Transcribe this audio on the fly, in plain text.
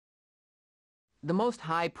The most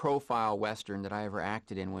high-profile Western that I ever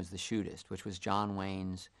acted in was The Shootist, which was John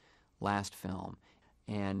Wayne's last film,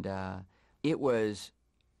 and it was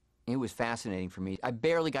it was fascinating for me. I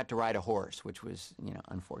barely got to ride a horse, which was,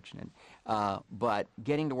 unfortunate. But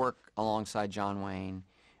getting to work alongside John Wayne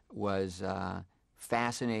was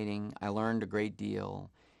fascinating. I learned a great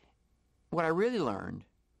deal. What I really learned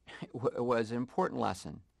was an important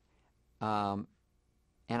lesson. And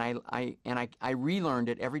I relearned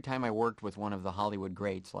it every time I worked with one of the Hollywood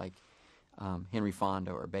greats like Henry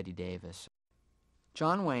Fonda or Bette Davis.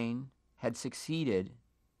 John Wayne had succeeded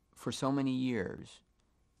for so many years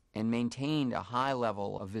and maintained a high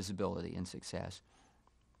level of visibility and success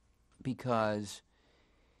because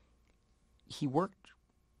he worked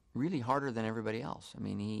really harder than everybody else. I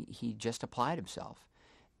mean, he just applied himself.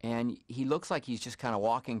 And he looks like he's just kind of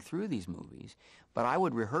walking through these movies, but I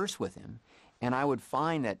would rehearse with him, and I would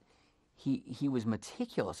find that he was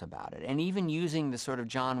meticulous about it, and even using the sort of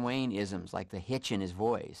John Wayne isms, like the hitch in his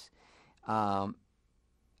voice, when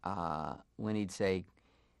he'd say,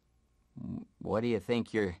 "What do you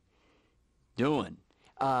think you're doing?"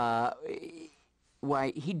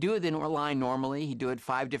 Why, he'd do the line normally, he'd do it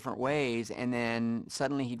 5 different ways, and then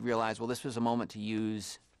suddenly he'd realize, well, this was a moment to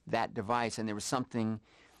use that device, and there was something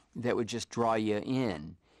that would just draw you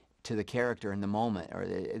in to the character in the moment, or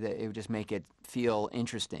it would just make it feel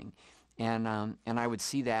interesting. And I would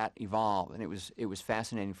see that evolve, and it was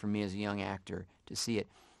fascinating for me as a young actor to see it.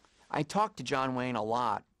 I talked to John Wayne a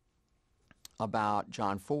lot about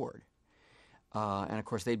John Ford, and of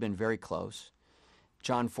course they'd been very close.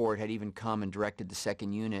 John Ford had even come and directed the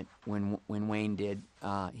second unit when Wayne did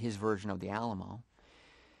his version of The Alamo.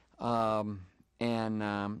 I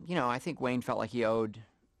think Wayne felt like he owed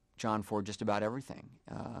John Ford just about everything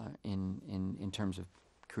in terms of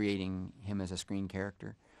creating him as a screen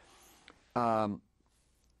character. And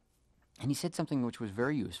he said something which was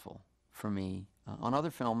very useful for me. On other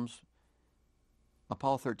films,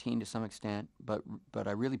 Apollo 13 to some extent, but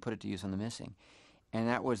I really put it to use on The Missing. And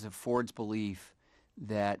that was Ford's belief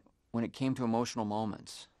that when it came to emotional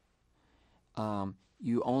moments,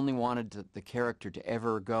 you only wanted the character to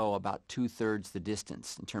ever go about 2/3 the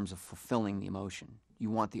distance in terms of fulfilling the emotion. You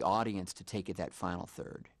want the audience to take it that final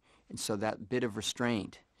third. And so that bit of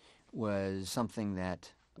restraint was something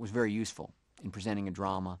that was very useful in presenting a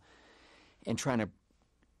drama and trying to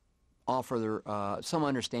offer some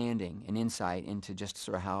understanding and insight into just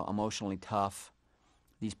sort of how emotionally tough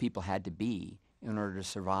these people had to be in order to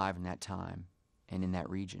survive in that time and in that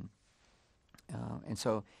region. And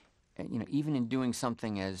so, even in doing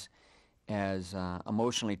something as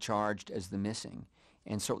emotionally charged as The Missing,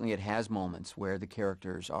 and certainly it has moments where the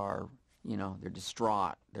characters are, they're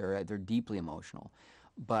distraught, they're deeply emotional,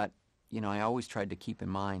 but I always tried to keep in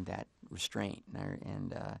mind that restraint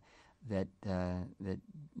and that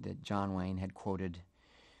John Wayne had quoted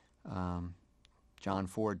John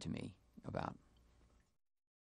Ford to me about.